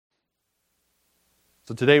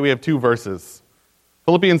So today we have two verses.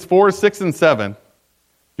 Philippians 4, 6, and 7.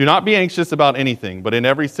 Do not be anxious about anything, but in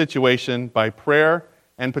every situation, by prayer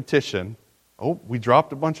and petition. Oh, we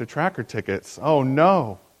dropped a bunch of tracker tickets. Oh,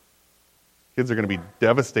 no. Kids are going to be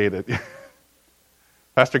devastated.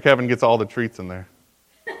 Pastor Kevin gets all the treats in there.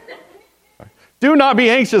 Do not be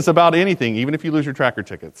anxious about anything, even if you lose your tracker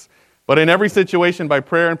tickets. But in every situation, by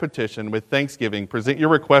prayer and petition, with thanksgiving, present your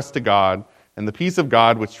requests to God, and the peace of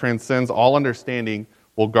God, which transcends all understanding,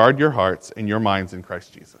 will guard your hearts and your minds in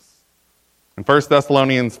Christ Jesus. In 1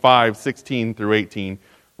 Thessalonians 5, 16 through 18,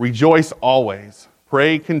 rejoice always,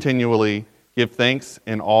 pray continually, give thanks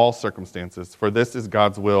in all circumstances, for this is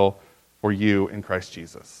God's will for you in Christ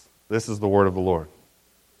Jesus. This is the word of the Lord.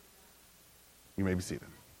 You may be seated.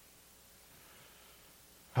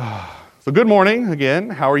 So good morning again.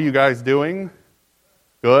 How are you guys doing?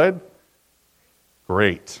 Good?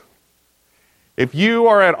 Great. If you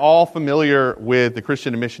are at all familiar with the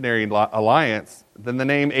Christian Missionary Alliance, then the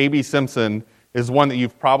name A.B. Simpson is one that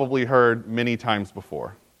you've probably heard many times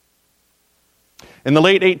before. In the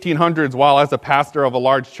late 1800s, while as a pastor of a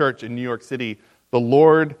large church in New York City, the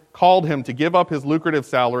Lord called him to give up his lucrative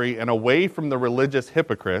salary and away from the religious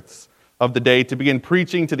hypocrites of the day to begin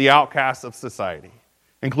preaching to the outcasts of society,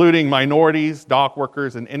 including minorities, dock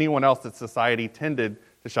workers, and anyone else that society tended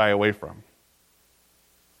to shy away from.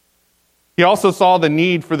 He also saw the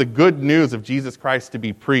need for the good news of Jesus Christ to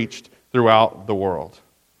be preached throughout the world.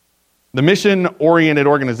 The mission-oriented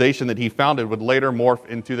organization that he founded would later morph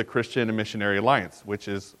into the Christian and Missionary Alliance, which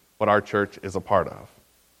is what our church is a part of.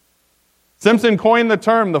 Simpson coined the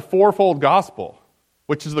term the fourfold gospel,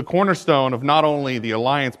 which is the cornerstone of not only the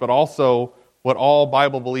Alliance, but also what all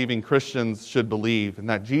Bible-believing Christians should believe, and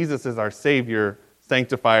that Jesus is our Savior,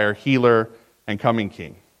 Sanctifier, Healer, and coming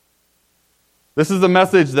King. This is the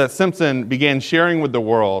message that Simpson began sharing with the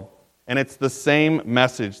world, and it's the same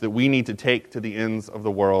message that we need to take to the ends of the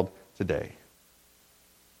world today.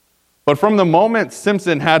 But from the moment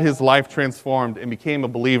Simpson had his life transformed and became a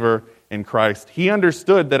believer in Christ, he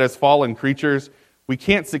understood that as fallen creatures, we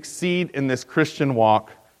can't succeed in this Christian walk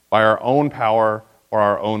by our own power or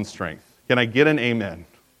our own strength. Can I get an amen?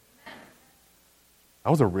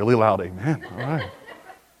 That was a really loud amen. All right.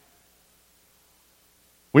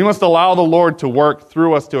 We must allow the Lord to work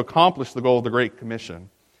through us to accomplish the goal of the Great Commission.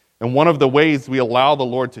 And one of the ways we allow the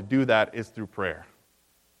Lord to do that is through prayer.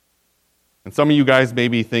 And some of you guys may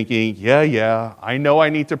be thinking, yeah, I know I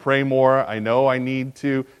need to pray more. I know I need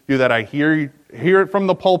to do that. I hear it from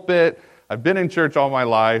the pulpit. I've been in church all my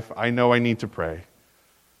life. I know I need to pray.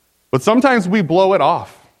 But sometimes we blow it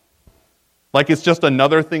off, like it's just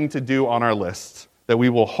another thing to do on our list that we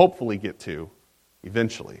will hopefully get to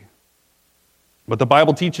eventually. But the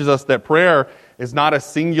Bible teaches us that prayer is not a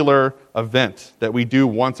singular event that we do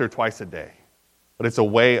once or twice a day, but it's a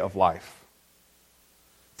way of life.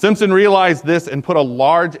 Simpson realized this and put a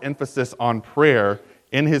large emphasis on prayer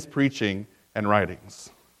in his preaching and writings.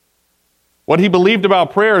 What he believed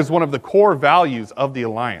about prayer is one of the core values of the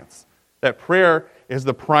Alliance, that prayer is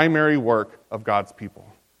the primary work of God's people.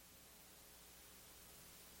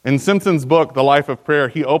 In Simpson's book, The Life of Prayer,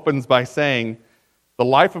 he opens by saying, the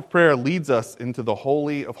life of prayer leads us into the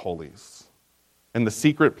Holy of Holies, in the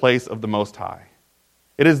secret place of the Most High.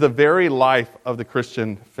 It is the very life of the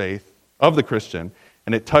Christian faith, of the Christian,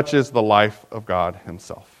 and it touches the life of God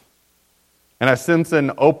himself. And as Simpson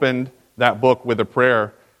opened that book with a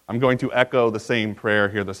prayer, I'm going to echo the same prayer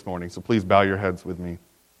here this morning, so please bow your heads with me.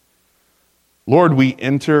 Lord, we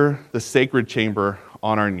enter the sacred chamber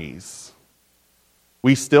on our knees.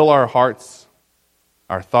 We still our hearts,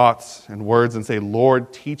 our thoughts and words, and say,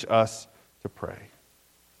 Lord, teach us to pray.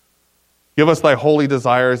 Give us thy holy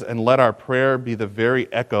desires, and let our prayer be the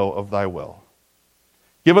very echo of thy will.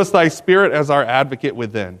 Give us thy Spirit as our advocate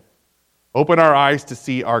within. Open our eyes to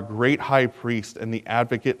see our great high priest and the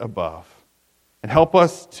advocate above. And help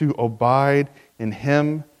us to abide in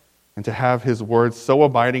him and to have his words so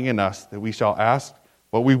abiding in us that we shall ask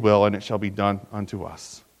what we will, and it shall be done unto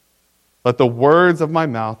us. Let the words of my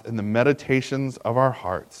mouth and the meditations of our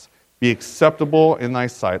hearts be acceptable in thy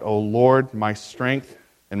sight, O Lord, my strength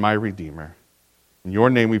and my Redeemer. In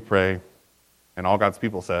your name we pray. And all God's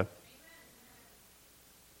people said,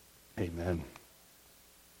 Amen.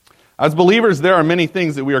 As believers, there are many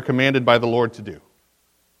things that we are commanded by the Lord to do.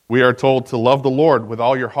 We are told to love the Lord with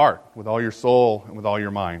all your heart, with all your soul, and with all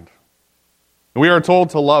your mind. We are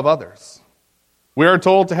told to love others. We are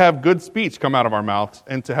told to have good speech come out of our mouths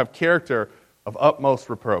and to have character of utmost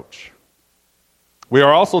reproach. We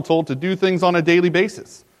are also told to do things on a daily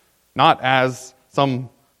basis, not as some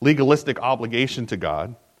legalistic obligation to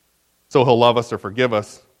God, so he'll love us or forgive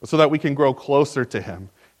us, so that we can grow closer to him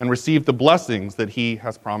and receive the blessings that he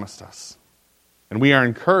has promised us. And we are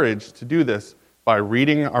encouraged to do this by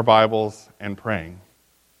reading our Bibles and praying.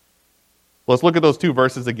 Let's look at those 2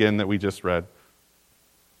 verses again that we just read.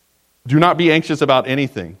 Do not be anxious about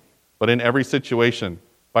anything, but in every situation,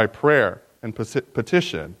 by prayer and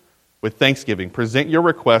petition, with thanksgiving, present your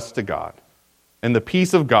requests to God. And the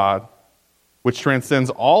peace of God, which transcends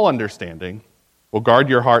all understanding, will guard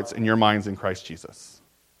your hearts and your minds in Christ Jesus.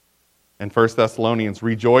 And 1 Thessalonians,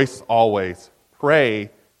 rejoice always, pray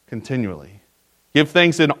continually. Give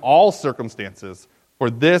thanks in all circumstances, for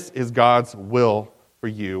this is God's will for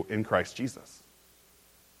you in Christ Jesus.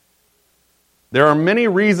 There are many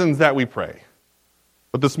reasons that we pray,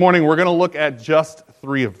 but this morning we're going to look at just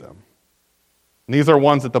 3 of them. And these are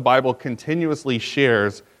ones that the Bible continuously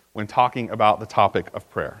shares when talking about the topic of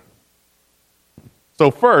prayer.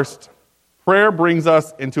 So first, prayer brings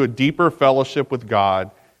us into a deeper fellowship with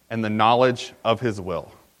God and the knowledge of his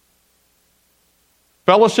will.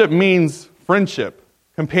 Fellowship means friendship,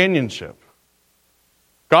 companionship.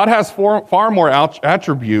 God has far more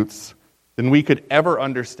attributes than we could ever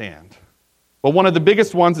understand. But one of the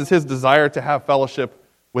biggest ones is his desire to have fellowship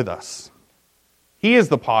with us. He is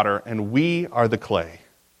the potter and we are the clay.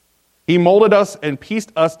 He molded us and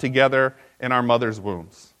pieced us together in our mother's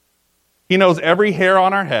wombs. He knows every hair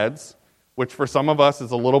on our heads, which for some of us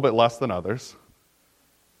is a little bit less than others.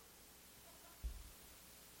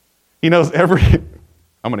 He knows every...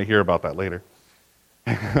 I'm going to hear about that later.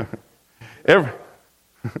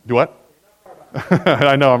 Do what?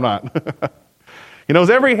 I know I'm not. He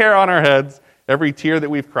knows every hair on our heads, every tear that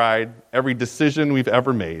we've cried, every decision we've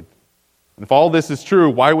ever made. And if all this is true,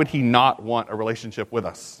 why would he not want a relationship with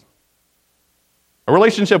us? A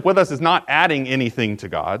relationship with us is not adding anything to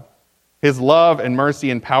God. His love and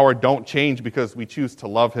mercy and power don't change because we choose to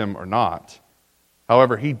love him or not.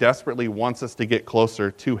 However, he desperately wants us to get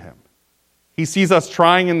closer to him. He sees us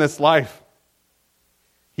trying in this life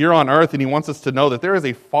here on earth, and he wants us to know that there is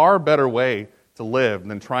a far better way to live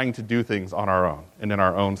than trying to do things on our own and in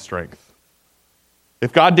our own strength.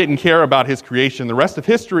 If God didn't care about his creation, the rest of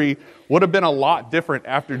history would have been a lot different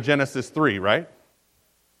after Genesis 3, right?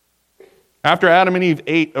 After Adam and Eve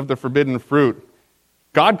ate of the forbidden fruit,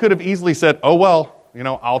 God could have easily said, oh, well,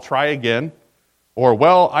 I'll try again. Or,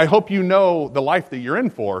 well, I hope you know the life that you're in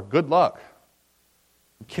for. Good luck.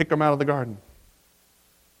 Kick them out of the garden.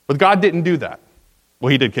 But God didn't do that. Well,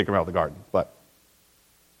 he did kick them out of the garden, but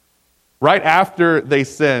right after they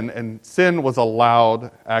sinned, and sin was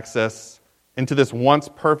allowed access into this once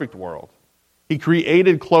perfect world, he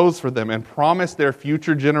created clothes for them and promised their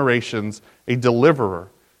future generations a deliverer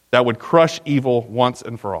that would crush evil once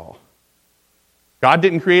and for all. God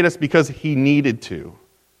didn't create us because he needed to,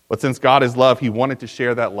 but since God is love, he wanted to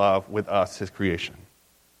share that love with us, his creation.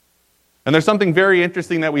 And there's something very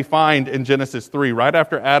interesting that we find in Genesis 3, right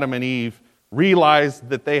after Adam and Eve realized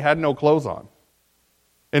that they had no clothes on.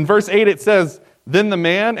 In verse 8 it says, then the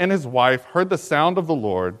man and his wife heard the sound of the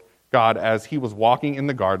Lord God as he was walking in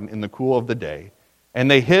the garden in the cool of the day,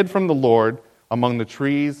 and they hid from the Lord among the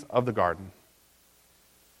trees of the garden.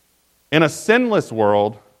 In a sinless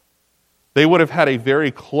world, they would have had a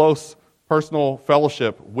very close personal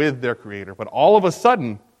fellowship with their Creator, but all of a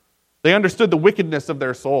sudden, they understood the wickedness of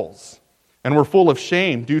their souls and were full of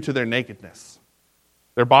shame due to their nakedness.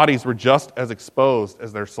 Their bodies were just as exposed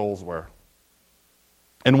as their souls were.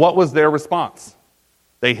 And what was their response?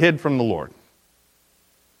 They hid from the Lord.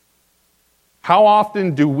 How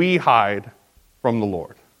often do we hide from the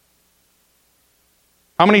Lord?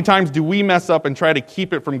 How many times do we mess up and try to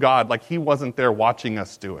keep it from God like he wasn't there watching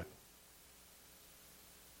us do it?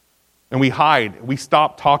 And we hide. We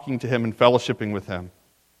stop talking to him and fellowshipping with him.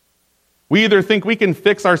 We either think we can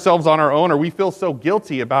fix ourselves on our own, or we feel so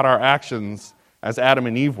guilty about our actions as Adam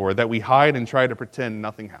and Eve were that we hide and try to pretend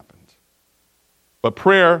nothing happened. But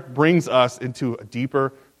prayer brings us into a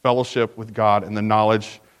deeper fellowship with God and the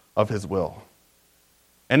knowledge of his will.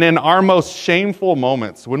 And in our most shameful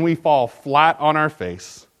moments, when we fall flat on our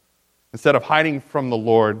face, instead of hiding from the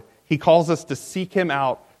Lord, he calls us to seek him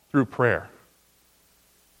out through prayer.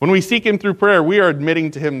 When we seek him through prayer, we are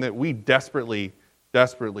admitting to him that we desperately,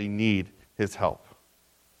 desperately need his help.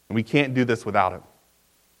 And we can't do this without him.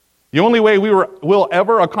 The only way we'll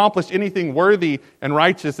ever accomplish anything worthy and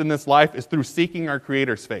righteous in this life is through seeking our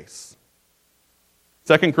Creator's face.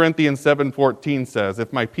 2 Corinthians 7:14 says,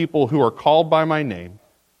 if my people who are called by my name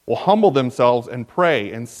will humble themselves and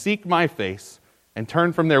pray and seek my face and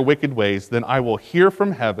turn from their wicked ways, then I will hear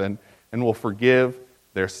from heaven and will forgive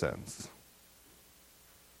their sins.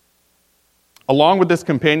 Along with this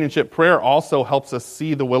companionship, prayer also helps us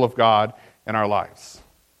see the will of God in our lives.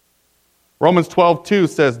 Romans 12:2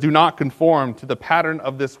 says, "Do not conform to the pattern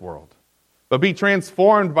of this world, but be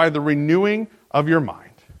transformed by the renewing of your mind.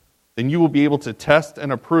 Then you will be able to test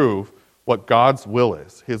and approve what God's will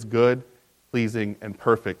is, his good, pleasing, and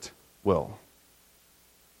perfect will."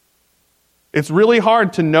 It's really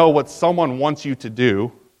hard to know what someone wants you to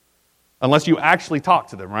do unless you actually talk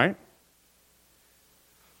to them, right?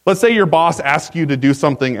 Let's say your boss asks you to do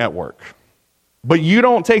something at work, but you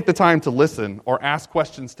don't take the time to listen or ask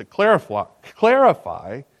questions to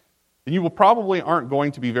clarify, then you will probably aren't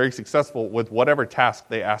going to be very successful with whatever task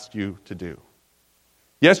they asked you to do.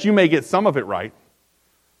 Yes, you may get some of it right,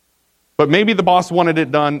 but maybe the boss wanted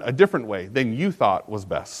it done a different way than you thought was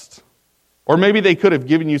best. Or maybe they could have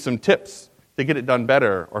given you some tips to get it done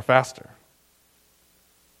better or faster.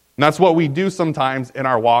 And that's what we do sometimes in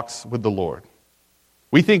our walks with the Lord.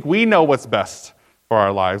 We think we know what's best for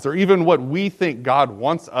our lives, or even what we think God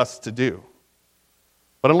wants us to do.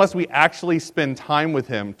 But unless we actually spend time with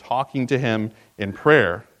him, talking to him in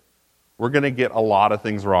prayer, we're going to get a lot of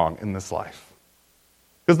things wrong in this life.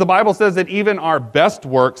 Because the Bible says that even our best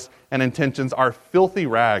works and intentions are filthy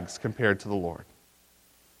rags compared to the Lord.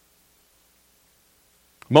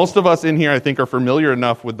 Most of us in here, I think, are familiar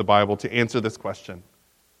enough with the Bible to answer this question.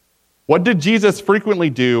 What did Jesus frequently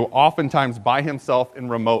do, oftentimes by himself in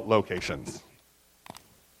remote locations?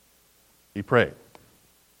 He prayed.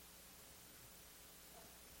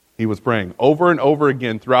 He was praying over and over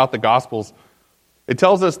again throughout the Gospels. It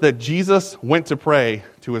tells us that Jesus went to pray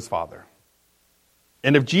to his Father.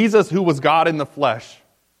 And if Jesus, who was God in the flesh,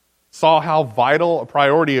 saw how vital a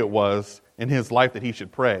priority it was in his life that he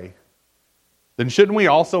should pray, then shouldn't we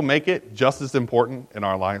also make it just as important in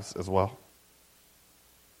our lives as well?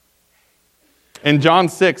 In John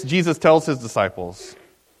 6, Jesus tells his disciples,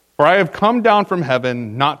 "For I have come down from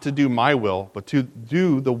heaven not to do my will, but to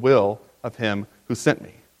do the will of him who sent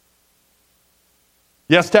me."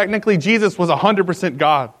 Yes, technically Jesus was 100%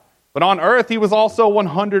 God, but on earth he was also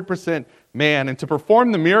 100% man. And to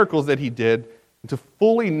perform the miracles that he did, and to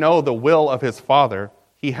fully know the will of his Father,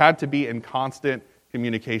 he had to be in constant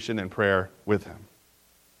communication and prayer with him.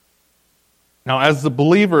 Now, as the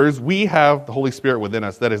believers, we have the Holy Spirit within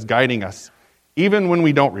us that is guiding us, even when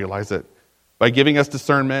we don't realize it, by giving us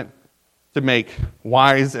discernment to make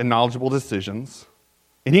wise and knowledgeable decisions.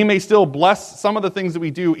 And he may still bless some of the things that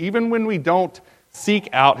we do, even when we don't seek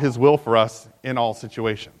out his will for us in all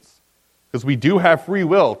situations. Because we do have free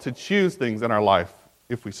will to choose things in our life,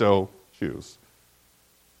 if we so choose.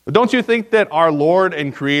 But don't you think that our Lord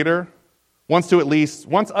and Creator wants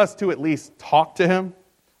us to at least talk to him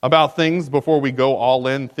about things before we go all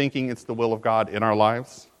in thinking it's the will of God in our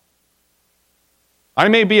lives? I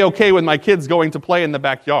may be okay with my kids going to play in the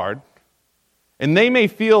backyard, and they may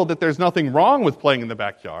feel that there's nothing wrong with playing in the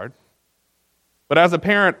backyard, but as a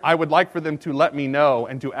parent, I would like for them to let me know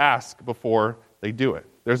and to ask before they do it.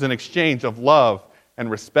 There's an exchange of love and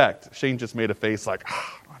respect. Shane just made a face like,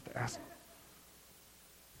 I don't have to ask.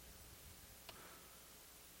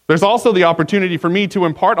 There's also the opportunity for me to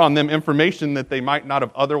impart on them information that they might not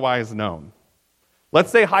have otherwise known.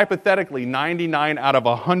 Let's say hypothetically 99 out of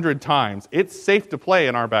 100 times it's safe to play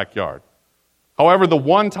in our backyard. However, the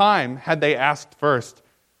one time, had they asked first,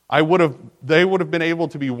 they would have been able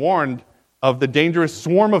to be warned of the dangerous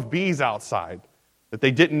swarm of bees outside that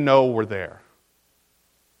they didn't know were there.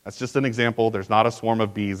 That's just an example. There's not a swarm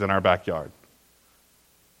of bees in our backyard.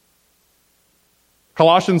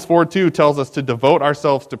 Colossians 4:2 tells us to devote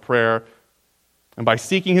ourselves to prayer, and by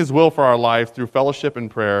seeking his will for our lives through fellowship and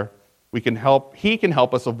prayer, he can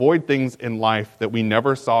help us avoid things in life that we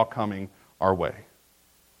never saw coming our way.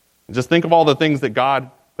 And just think of all the things that God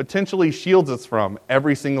potentially shields us from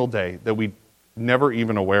every single day that we never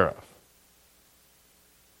even aware of.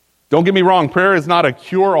 Don't get me wrong, prayer is not a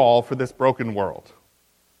cure-all for this broken world.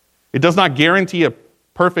 It does not guarantee a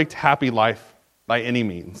perfect, happy life by any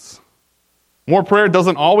means. More prayer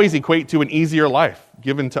doesn't always equate to an easier life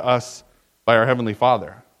given to us by our Heavenly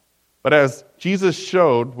Father. But as Jesus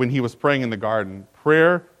showed when he was praying in the garden,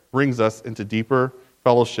 prayer brings us into deeper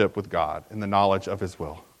fellowship with God in the knowledge of his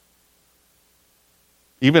will,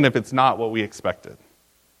 even if it's not what we expected.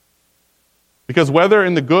 Because whether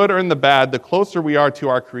in the good or in the bad, the closer we are to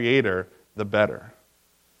our Creator, the better.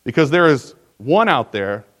 Because there is one out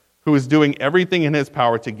there who is doing everything in his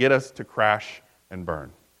power to get us to crash and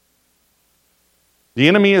burn. The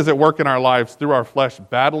enemy is at work in our lives through our flesh,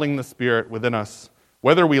 battling the Spirit within us,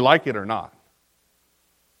 whether we like it or not.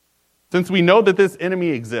 Since we know that this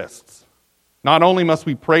enemy exists, not only must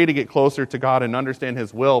we pray to get closer to God and understand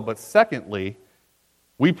his will, but secondly,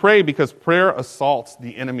 we pray because prayer assaults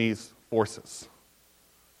the enemy's forces.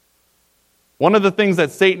 One of the things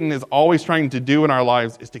that Satan is always trying to do in our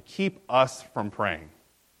lives is to keep us from praying.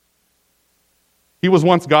 He was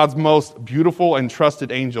once God's most beautiful and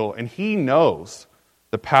trusted angel, and he knows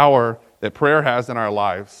the power that prayer has in our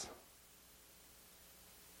lives.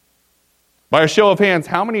 By a show of hands,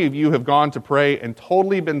 how many of you have gone to pray and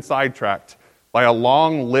totally been sidetracked by a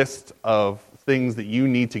long list of things that you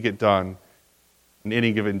need to get done in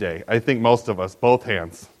any given day? I think most of us, both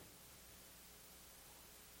hands.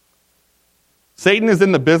 Satan is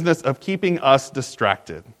in the business of keeping us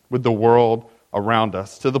distracted with the world around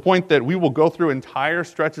us, to the point that we will go through entire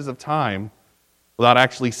stretches of time without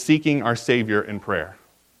actually seeking our Savior in prayer.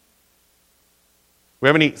 We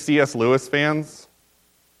have any C.S. Lewis fans?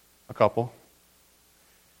 A couple.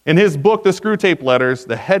 In his book, The Screwtape Letters,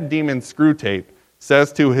 the head demon Screwtape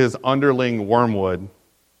says to his underling Wormwood,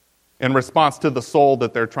 in response to the soul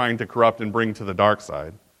that they're trying to corrupt and bring to the dark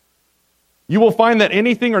side, "You will find that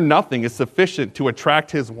anything or nothing is sufficient to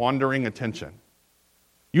attract his wandering attention.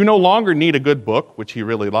 You no longer need a good book, which he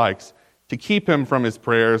really likes, to keep him from his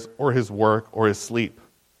prayers or his work or his sleep.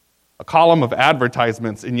 A column of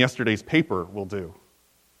advertisements in yesterday's paper will do.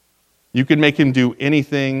 You can make him do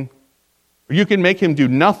anything, or you can make him do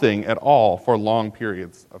nothing at all for long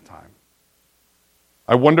periods of time."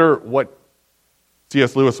 I wonder what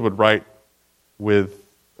C.S. Lewis would write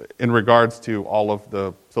in regards to all of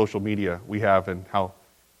the social media we have and how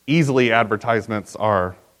easily advertisements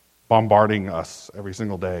are bombarding us every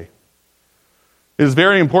single day. It is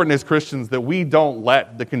very important as Christians that we don't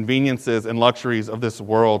let the conveniences and luxuries of this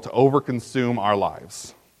world to overconsume our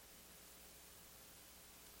lives.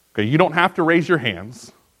 Okay, you don't have to raise your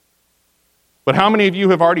hands, but how many of you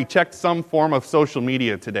have already checked some form of social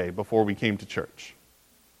media today before we came to church?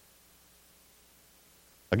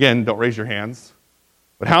 Again, don't raise your hands.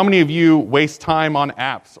 But how many of you waste time on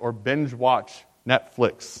apps or binge watch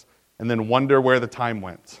Netflix and then wonder where the time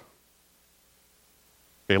went?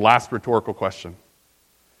 Okay, last rhetorical question.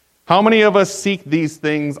 How many of us seek these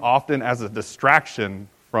things often as a distraction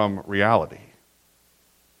from reality?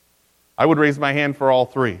 I would raise my hand for all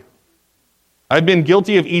three. I've been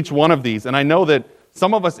guilty of each one of these, and I know that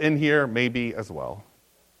some of us in here may be as well.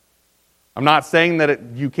 I'm not saying that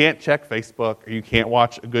you can't check Facebook or you can't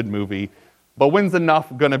watch a good movie, but when's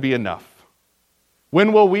enough going to be enough?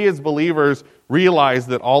 When will we as believers realize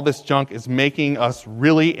that all this junk is making us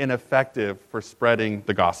really ineffective for spreading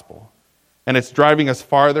the gospel? And it's driving us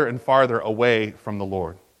farther and farther away from the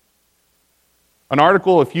Lord. An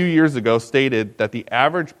article a few years ago stated that the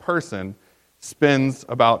average person spends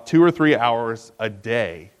about 2 or 3 hours a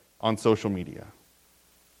day on social media.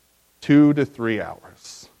 2 to 3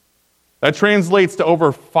 hours. That translates to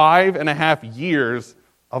over 5.5 years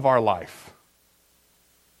of our life.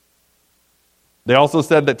 They also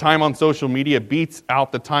said that time on social media beats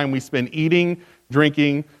out the time we spend eating,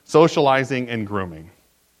 drinking, socializing, and grooming.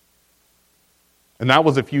 And that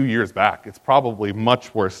was a few years back. It's probably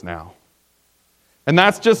much worse now. And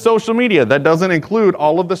that's just social media. That doesn't include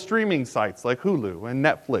all of the streaming sites like Hulu and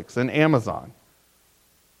Netflix and Amazon.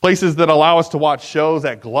 Places that allow us to watch shows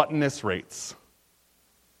at gluttonous rates.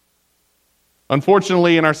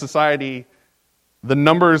 Unfortunately, in our society, the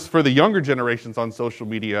numbers for the younger generations on social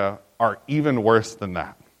media are even worse than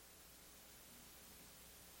that.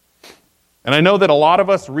 And I know that a lot of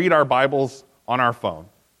us read our Bibles on our phone,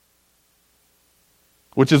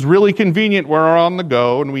 which is really convenient when we're on the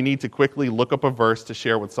go and we need to quickly look up a verse to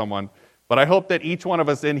share with someone. But I hope that each one of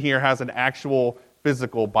us in here has an actual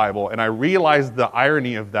physical Bible. And I realize the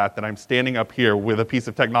irony of that I'm standing up here with a piece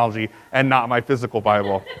of technology and not my physical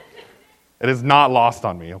Bible. It is not lost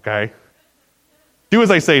on me, okay? Do as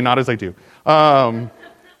I say, not as I do.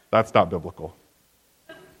 That's not biblical.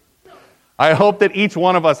 I hope that each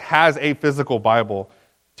one of us has a physical Bible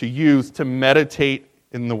to use to meditate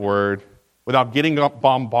in the Word without getting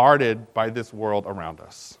bombarded by this world around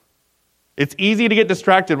us. It's easy to get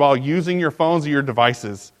distracted while using your phones or your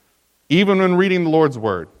devices, even when reading the Lord's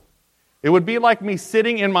Word. It would be like me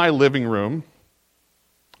sitting in my living room,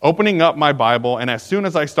 opening up my Bible, and as soon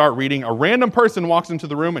as I start reading, a random person walks into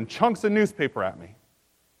the room and chunks a newspaper at me.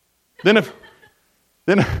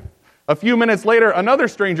 Then a few minutes later, another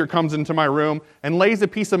stranger comes into my room and lays a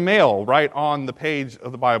piece of mail right on the page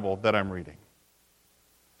of the Bible that I'm reading.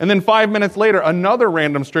 And then 5 minutes later, another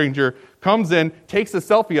random stranger comes in, takes a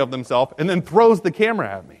selfie of themselves, and then throws the camera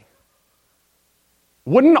at me.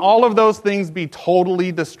 Wouldn't all of those things be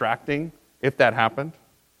totally distracting if that happened?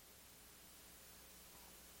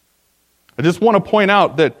 I just want to point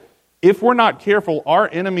out that if we're not careful, our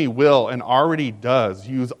enemy will and already does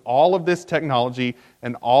use all of this technology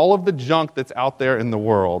and all of the junk that's out there in the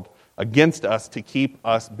world against us to keep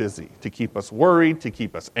us busy, to keep us worried, to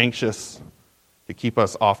keep us anxious, to keep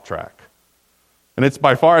us off track. And it's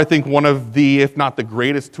by far, I think, one of the, if not the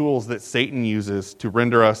greatest tools that Satan uses to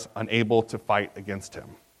render us unable to fight against him.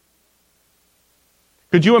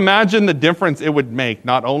 Could you imagine the difference it would make,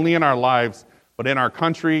 not only in our lives, but in our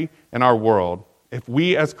country and our world, if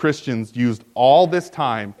we as Christians used all this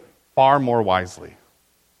time far more wisely?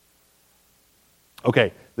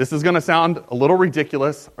 Okay, this is going to sound a little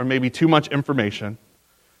ridiculous or maybe too much information,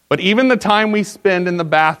 but even the time we spend in the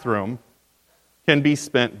bathroom can be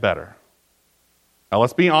spent better. Now,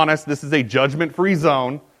 let's be honest, this is a judgment-free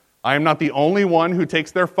zone. I am not the only one who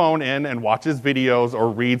takes their phone in and watches videos or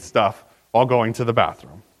reads stuff while going to the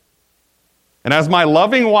bathroom. And as my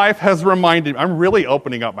loving wife has reminded me, I'm really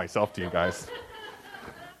opening up myself to you guys.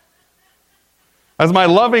 As my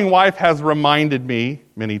loving wife has reminded me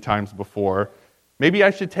many times before, maybe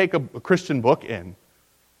I should take a Christian book in.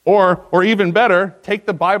 Or even better, take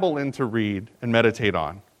the Bible in to read and meditate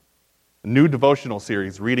on. A new devotional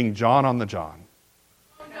series, Reading John on the John.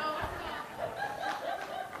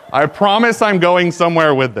 I promise I'm going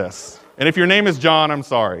somewhere with this. And if your name is John, I'm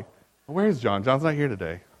sorry. Where is John? John's not here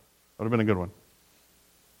today. That would have been a good one.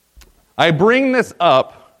 I bring this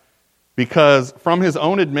up because from his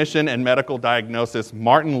own admission and medical diagnosis,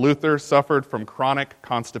 Martin Luther suffered from chronic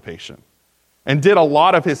constipation and did a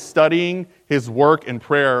lot of his studying, his work, and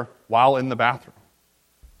prayer while in the bathroom.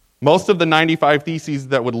 Most of the 95 Theses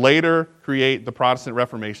that would later create the Protestant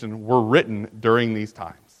Reformation were written during these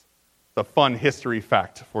times. It's a fun history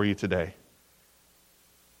fact for you today.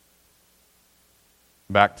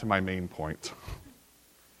 Back to my main point.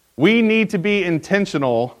 We need to be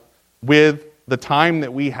intentional with the time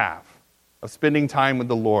that we have of spending time with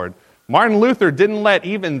the Lord. Martin Luther didn't let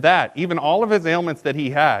even all of his ailments that he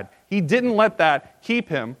had, he didn't let that keep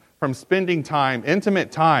him from spending time,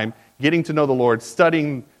 intimate time, getting to know the Lord,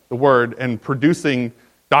 studying the Word, and producing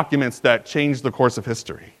documents that changed the course of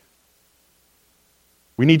history.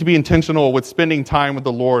 We need to be intentional with spending time with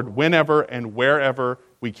the Lord whenever and wherever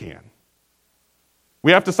we can.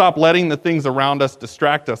 We have to stop letting the things around us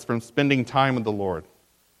distract us from spending time with the Lord.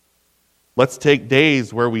 Let's take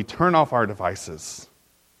days where we turn off our devices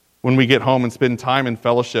when we get home and spend time in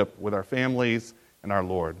fellowship with our families and our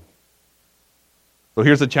Lord. So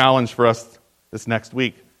here's a challenge for us this next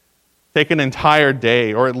week. Take an entire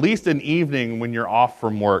day, or at least an evening when you're off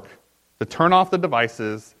from work, to turn off the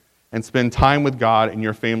devices and spend time with God and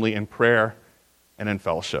your family in prayer and in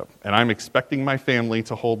fellowship. And I'm expecting my family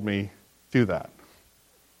to hold me to that.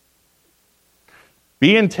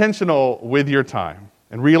 Be intentional with your time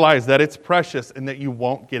and realize that it's precious and that you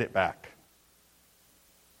won't get it back.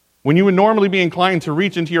 When you would normally be inclined to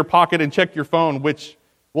reach into your pocket and check your phone, which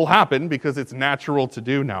will happen because it's natural to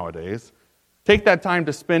do nowadays, take that time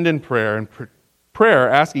to spend in prayer and prayer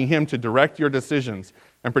asking Him to direct your decisions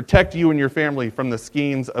and protect you and your family from the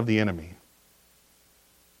schemes of the enemy.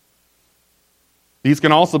 These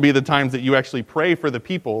can also be the times that you actually pray for the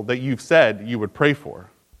people that you've said you would pray for.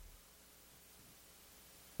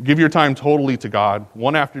 Give your time totally to God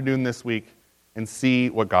one afternoon this week and see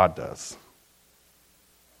what God does.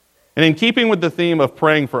 And in keeping with the theme of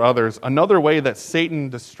praying for others, another way that Satan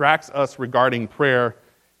distracts us regarding prayer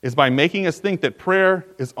is by making us think that prayer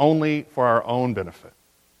is only for our own benefit.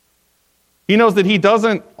 He knows that he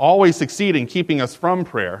doesn't always succeed in keeping us from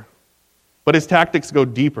prayer, but his tactics go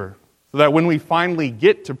deeper, so that when we finally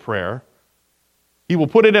get to prayer, he will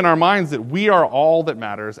put it in our minds that we are all that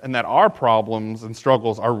matters and that our problems and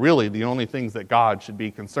struggles are really the only things that God should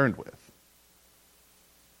be concerned with.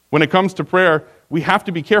 When it comes to prayer, we have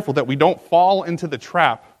to be careful that we don't fall into the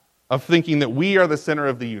trap of thinking that we are the center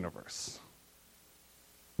of the universe.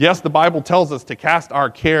 Yes, the Bible tells us to cast our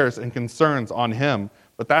cares and concerns on Him,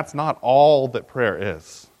 but that's not all that prayer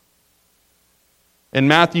is. In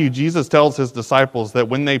Matthew, Jesus tells His disciples that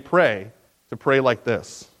when they pray, to pray like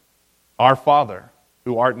this: Our Father,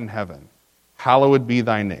 who art in heaven, hallowed be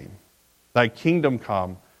thy name. Thy kingdom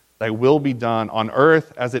come, thy will be done on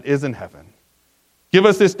earth as it is in heaven. Give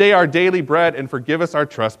us this day our daily bread, and forgive us our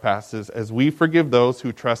trespasses as we forgive those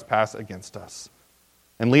who trespass against us.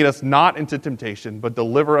 And lead us not into temptation, but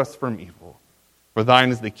deliver us from evil. For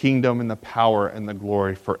thine is the kingdom and the power and the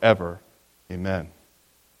glory forever. Amen.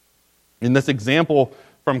 In this example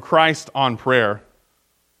from Christ on prayer,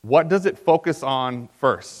 what does it focus on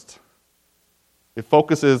first? It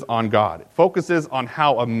focuses on God. It focuses on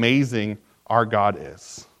how amazing our God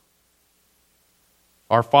is.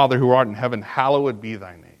 Our Father who art in heaven, hallowed be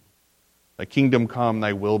thy name. Thy kingdom come,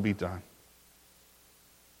 thy will be done.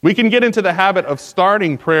 We can get into the habit of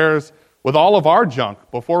starting prayers with all of our junk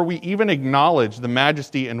before we even acknowledge the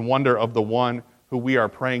majesty and wonder of the one who we are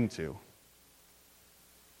praying to?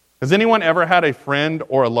 Has anyone ever had a friend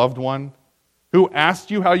or a loved one who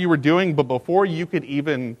asked you how you were doing, but before you could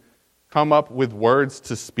even come up with words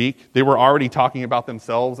to speak, they were already talking about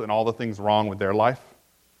themselves and all the things wrong with their life?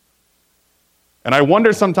 And I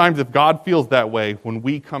wonder sometimes if God feels that way when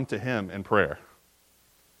we come to Him in prayer.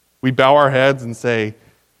 We bow our heads and say,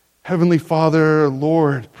 Heavenly Father,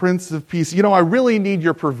 Lord, Prince of Peace, I really need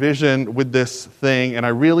your provision with this thing, and I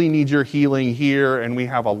really need your healing here, and we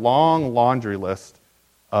have a long laundry list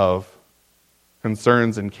of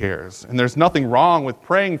concerns and cares. And there's nothing wrong with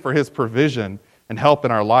praying for His provision and help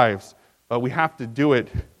in our lives, but we have to do it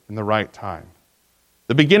in the right time.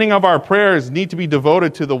 The beginning of our prayers need to be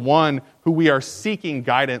devoted to the one who we are seeking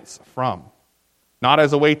guidance from, not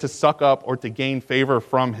as a way to suck up or to gain favor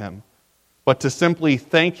from Him, but to simply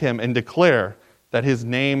thank Him and declare that His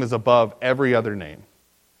name is above every other name.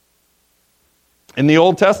 In the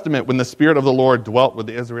Old Testament, when the Spirit of the Lord dwelt with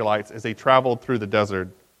the Israelites as they traveled through the desert,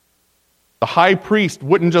 the high priest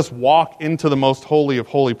wouldn't just walk into the most holy of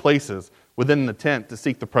holy places within the tent to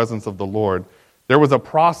seek the presence of the Lord. There was a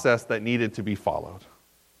process that needed to be followed.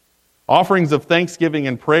 Offerings of thanksgiving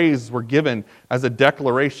and praise were given as a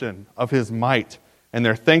declaration of His might and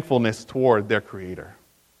their thankfulness toward their Creator.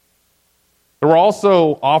 There were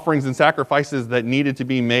also offerings and sacrifices that needed to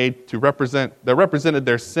be made that represented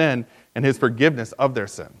their sin and His forgiveness of their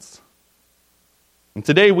sins. And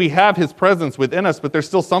today we have His presence within us, but there's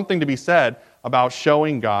still something to be said about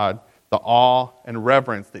showing God the awe and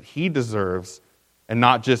reverence that He deserves and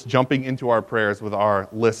not just jumping into our prayers with our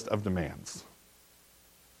list of demands.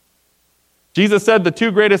 Jesus said the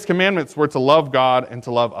two greatest commandments were to love God and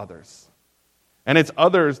to love others. And it's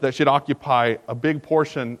others that should occupy a big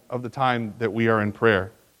portion of the time that we are in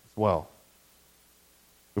prayer as well.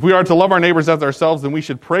 If we are to love our neighbors as ourselves, then we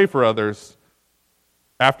should pray for others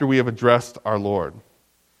after we have addressed our Lord.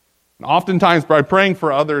 And oftentimes, by praying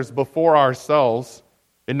for others before ourselves,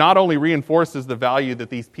 it not only reinforces the value that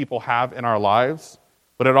these people have in our lives,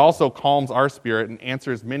 but it also calms our spirit and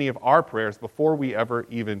answers many of our prayers before we ever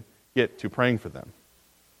even get to praying for them.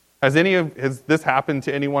 Has this happened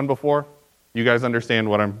to anyone before? You guys understand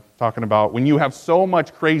what I'm talking about? When you have so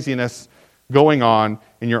much craziness going on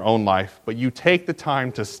in your own life, but you take the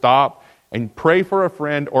time to stop and pray for a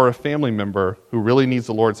friend or a family member who really needs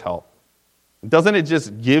the Lord's help. Doesn't it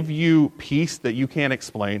just give you peace that you can't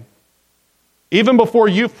explain? Even before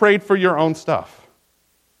you've prayed for your own stuff.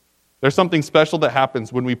 There's something special that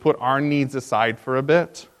happens when we put our needs aside for a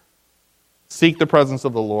bit, seek the presence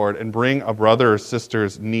of the Lord, and bring a brother or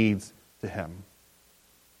sister's needs to Him.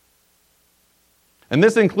 And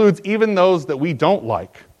this includes even those that we don't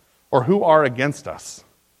like or who are against us.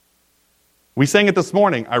 We sang it this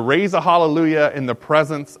morning, I raise a hallelujah in the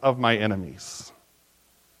presence of my enemies.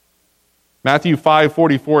 Matthew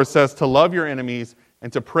 5:44 says to love your enemies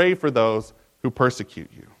and to pray for those who persecute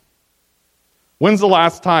you. When's the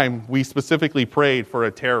last time we specifically prayed for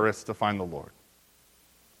a terrorist to find the Lord?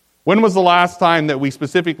 When was the last time that we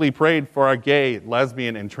specifically prayed for our gay,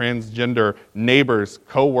 lesbian, and transgender neighbors,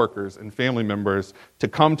 co-workers, and family members to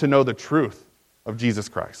come to know the truth of Jesus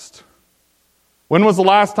Christ? When was the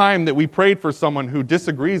last time that we prayed for someone who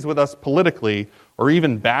disagrees with us politically or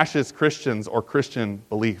even bashes Christians or Christian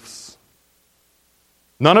beliefs?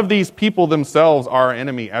 None of these people themselves are our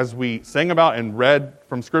enemy, as we sang about and read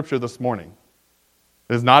from Scripture this morning.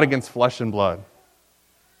 It is not against flesh and blood.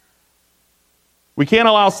 We can't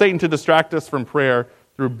allow Satan to distract us from prayer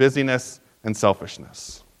through busyness and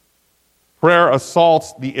selfishness. Prayer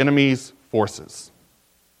assaults the enemy's forces.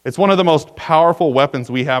 It's one of the most powerful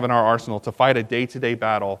weapons we have in our arsenal to fight a day-to-day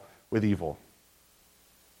battle with evil.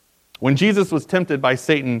 When Jesus was tempted by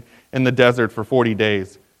Satan in the desert for 40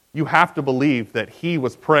 days, you have to believe that he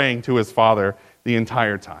was praying to his Father the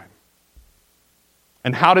entire time.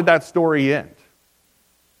 And how did that story end?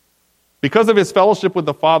 Because of his fellowship with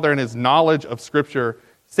the Father and his knowledge of Scripture,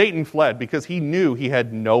 Satan fled because he knew he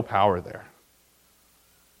had no power there.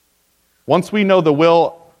 Once we know the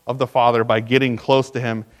will of the Father by getting close to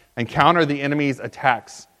him and counter the enemy's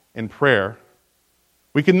attacks in prayer,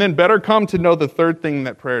 we can then better come to know the third thing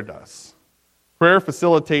that prayer does. Prayer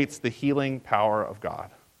facilitates the healing power of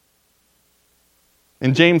God.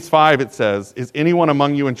 In James 5 it says, "Is anyone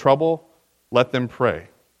among you in trouble? Let them pray.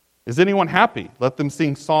 Is anyone happy? Let them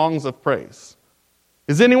sing songs of praise.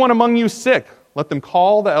 Is anyone among you sick? Let them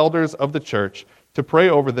call the elders of the church to pray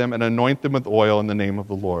over them and anoint them with oil in the name of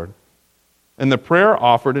the Lord. And the prayer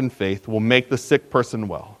offered in faith will make the sick person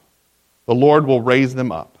well. The Lord will raise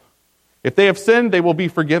them up. If they have sinned, they will be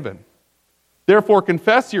forgiven. Therefore,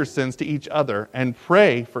 confess your sins to each other and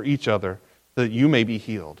pray for each other so that you may be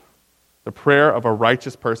healed. The prayer of a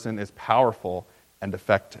righteous person is powerful and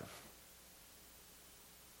effective.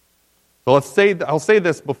 So I'll say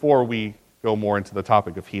this before we go more into the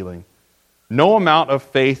topic of healing. No amount of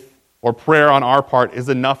faith or prayer on our part is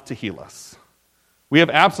enough to heal us. We have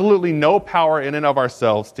absolutely no power in and of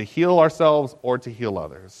ourselves to heal ourselves or to heal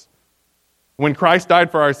others. When Christ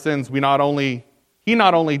died for our sins, He not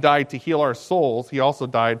only died to heal our souls, He also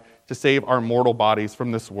died to save our mortal bodies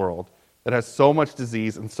from this world that has so much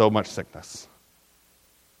disease and so much sickness.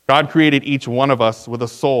 God created each one of us with a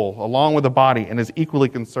soul along with a body and is equally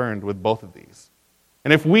concerned with both of these.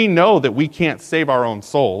 And if we know that we can't save our own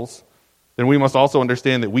souls, then we must also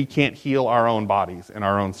understand that we can't heal our own bodies in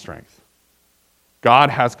our own strength.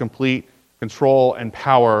 God has complete control and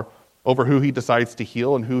power over who He decides to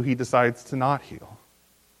heal and who He decides to not heal.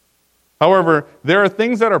 However, there are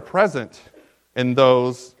things that are present in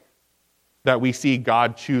those that we see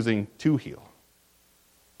God choosing to heal.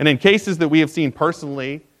 And in cases that we have seen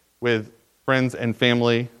personally with friends and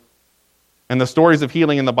family, and the stories of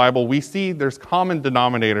healing in the Bible, we see there's common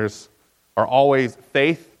denominators are always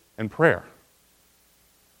faith and prayer.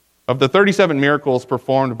 Of the 37 miracles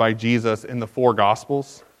performed by Jesus in the 4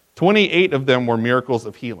 Gospels, 28 of them were miracles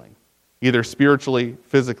of healing, either spiritually,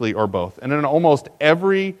 physically, or both. And in almost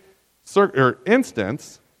every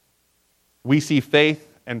instance, we see faith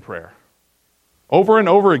and prayer. Over and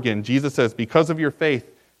over again, Jesus says, because of your faith,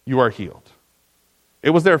 you are healed. It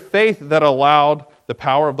was their faith that allowed the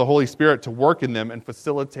power of the Holy Spirit to work in them and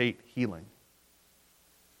facilitate healing.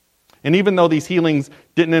 And even though these healings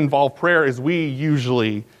didn't involve prayer as we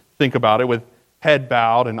usually think about it, with head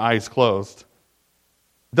bowed and eyes closed,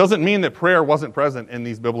 doesn't mean that prayer wasn't present in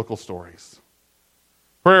these biblical stories.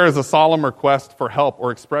 Prayer is a solemn request for help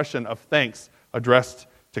or expression of thanks addressed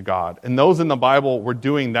to God. And those in the Bible were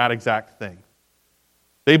doing that exact thing.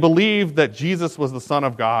 They believed that Jesus was the Son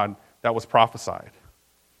of God that was prophesied,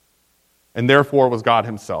 and therefore was God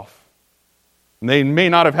Himself. And they may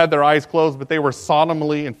not have had their eyes closed, but they were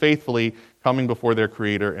solemnly and faithfully coming before their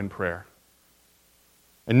Creator in prayer.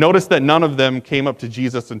 And notice that none of them came up to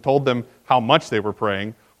Jesus and told them how much they were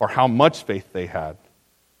praying or how much faith they had.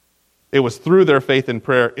 It was through their faith and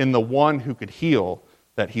prayer in the one who could heal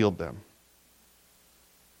that healed them.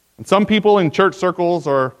 And some people in church circles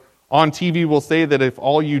or on TV will say that if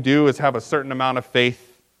all you do is have a certain amount of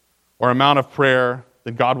faith or amount of prayer,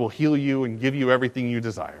 then God will heal you and give you everything you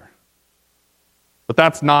desire. But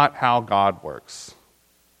that's not how God works.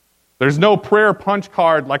 There's no prayer punch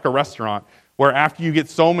card like a restaurant where after you get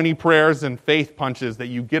so many prayers and faith punches that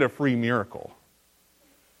you get a free miracle.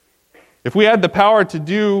 If we had the power to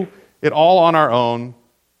do it all on our own,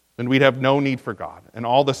 then we'd have no need for God, and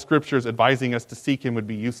all the scriptures advising us to seek Him would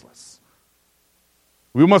be useless.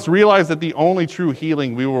 We must realize that the only true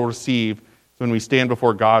healing we will receive is when we stand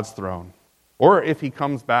before God's throne, or if He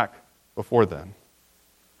comes back before then.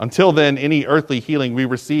 Until then, any earthly healing we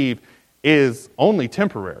receive is only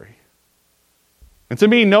temporary. And to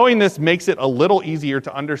me, knowing this makes it a little easier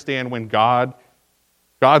to understand when God's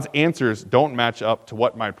answers don't match up to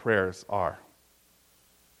what my prayers are.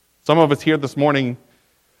 Some of us here this morning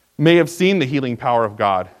may have seen the healing power of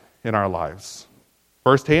God in our lives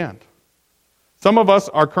firsthand. Some of us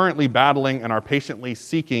are currently battling and are patiently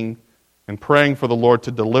seeking and praying for the Lord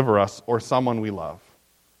to deliver us or someone we love.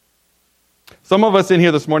 Some of us in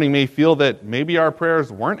here this morning may feel that maybe our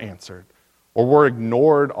prayers weren't answered or were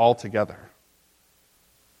ignored altogether.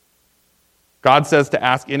 God says to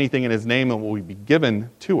ask anything in His name and will be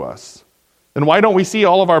given to us. Then why don't we see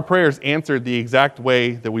all of our prayers answered the exact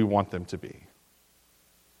way that we want them to be?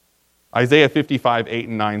 Isaiah 55, 8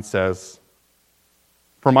 and 9 says,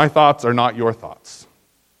 "For my thoughts are not your thoughts,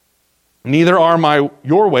 neither are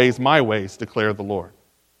your ways my ways, declare the Lord.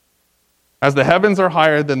 As the heavens are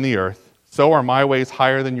higher than the earth, so are my ways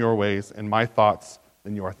higher than your ways, and my thoughts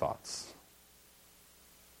than your thoughts."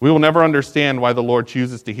 We will never understand why the Lord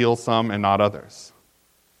chooses to heal some and not others.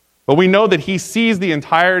 But we know that He sees the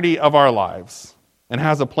entirety of our lives and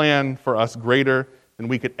has a plan for us greater than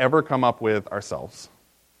we could ever come up with ourselves.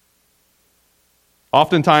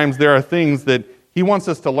 Oftentimes, there are things that He wants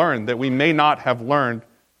us to learn that we may not have learned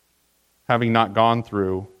having not gone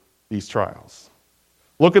through these trials.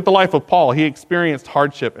 Look at the life of Paul. He experienced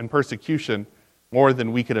hardship and persecution more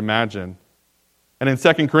than we could imagine. And in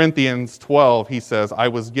 2 Corinthians 12, he says, "I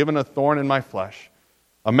was given a thorn in my flesh,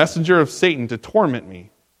 a messenger of Satan to torment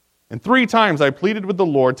me. And 3 times I pleaded with the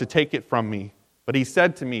Lord to take it from me. But He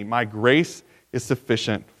said to me, 'My grace is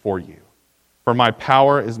sufficient for you, for my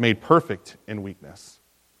power is made perfect in weakness.'"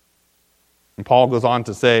 And Paul goes on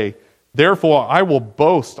to say Therefore, I will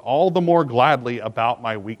boast all the more gladly about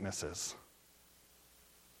my weaknesses,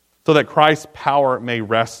 so that Christ's power may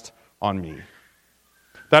rest on me.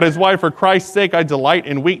 That is why, for Christ's sake, I delight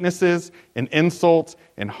in weaknesses, in insults,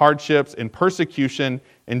 in hardships, in persecution,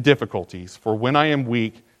 in difficulties. For when I am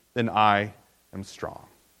weak, then I am strong.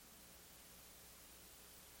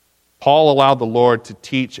 Paul allowed the Lord to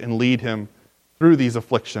teach and lead him through these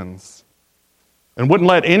afflictions, and wouldn't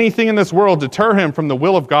let anything in this world deter him from the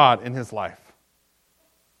will of God in his life.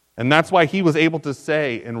 And that's why he was able to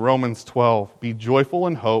say in Romans 12, be joyful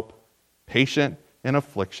in hope, patient in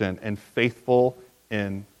affliction, and faithful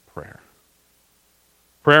in prayer.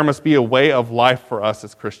 Prayer must be a way of life for us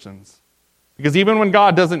as Christians. Because even when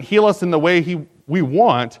God doesn't heal us in the way we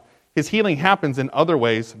want, his healing happens in other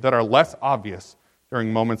ways that are less obvious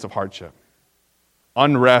during moments of hardship.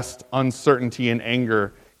 Unrest, uncertainty, and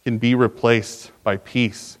anger can be replaced by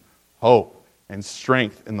peace, hope, and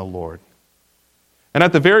strength in the Lord. And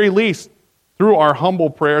at the very least, through our humble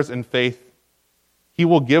prayers and faith, he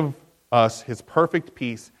will give us his perfect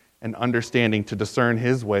peace and understanding to discern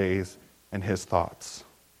his ways and his thoughts.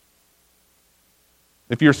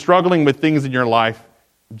 If you're struggling with things in your life,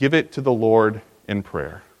 give it to the Lord in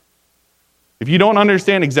prayer. If you don't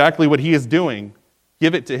understand exactly what he is doing,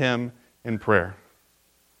 give it to him in prayer.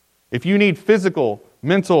 If you need physical,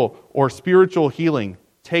 mental, or spiritual healing,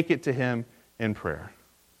 take it to him in prayer.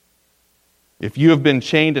 If you have been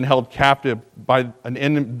chained and held captive by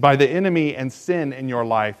the enemy and sin in your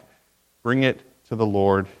life, bring it to the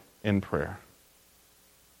Lord in prayer.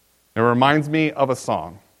 It reminds me of a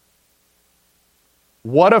song.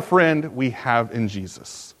 What a friend we have in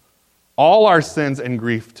Jesus, all our sins and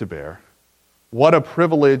grief to bear. What a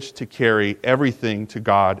privilege to carry everything to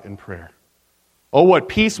God in prayer. Oh, what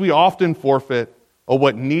peace we often forfeit. Oh,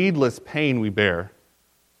 what needless pain we bear.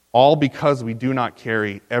 All because we do not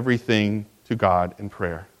carry everything to God in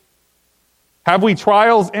prayer. Have we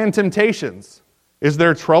trials and temptations? Is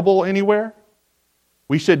there trouble anywhere?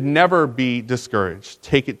 We should never be discouraged.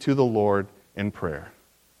 Take it to the Lord in prayer.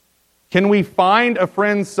 Can we find a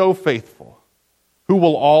friend so faithful who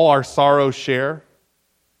will all our sorrows share?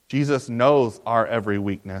 Jesus knows our every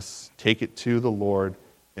weakness. Take it to the Lord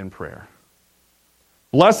in prayer.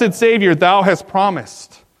 Blessed Savior, thou hast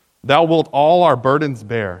promised, thou wilt all our burdens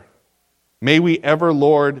bear. May we ever,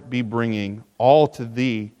 Lord, be bringing all to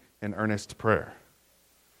thee in earnest prayer.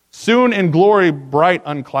 Soon in glory bright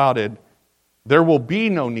unclouded, there will be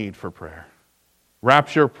no need for prayer.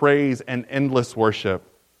 Rapture, praise, and endless worship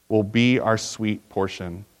will be our sweet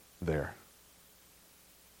portion there.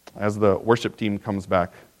 As the worship team comes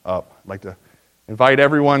back up, I'd like to invite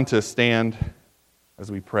everyone to stand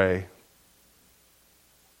as we pray.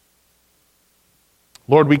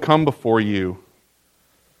 Lord, we come before you,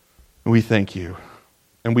 and we thank you,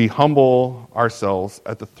 and we humble ourselves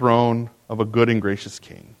at the throne of a good and gracious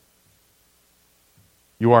King.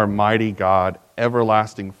 You are mighty God,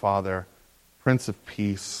 everlasting Father, Prince of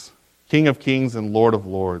Peace, King of kings and Lord of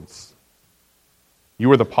lords.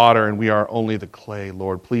 You are the potter, and we are only the clay.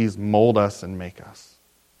 Lord, please mold us and make us.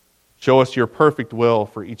 Show us your perfect will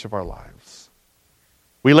for each of our lives.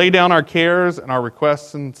 We lay down our cares and our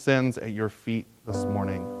requests and sins at your feet this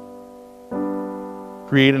morning.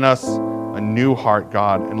 Create in us a new heart,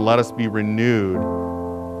 God, and let us be renewed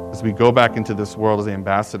as we go back into this world as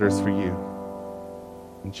ambassadors for you.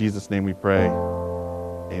 In Jesus' name we pray.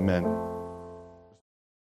 Amen.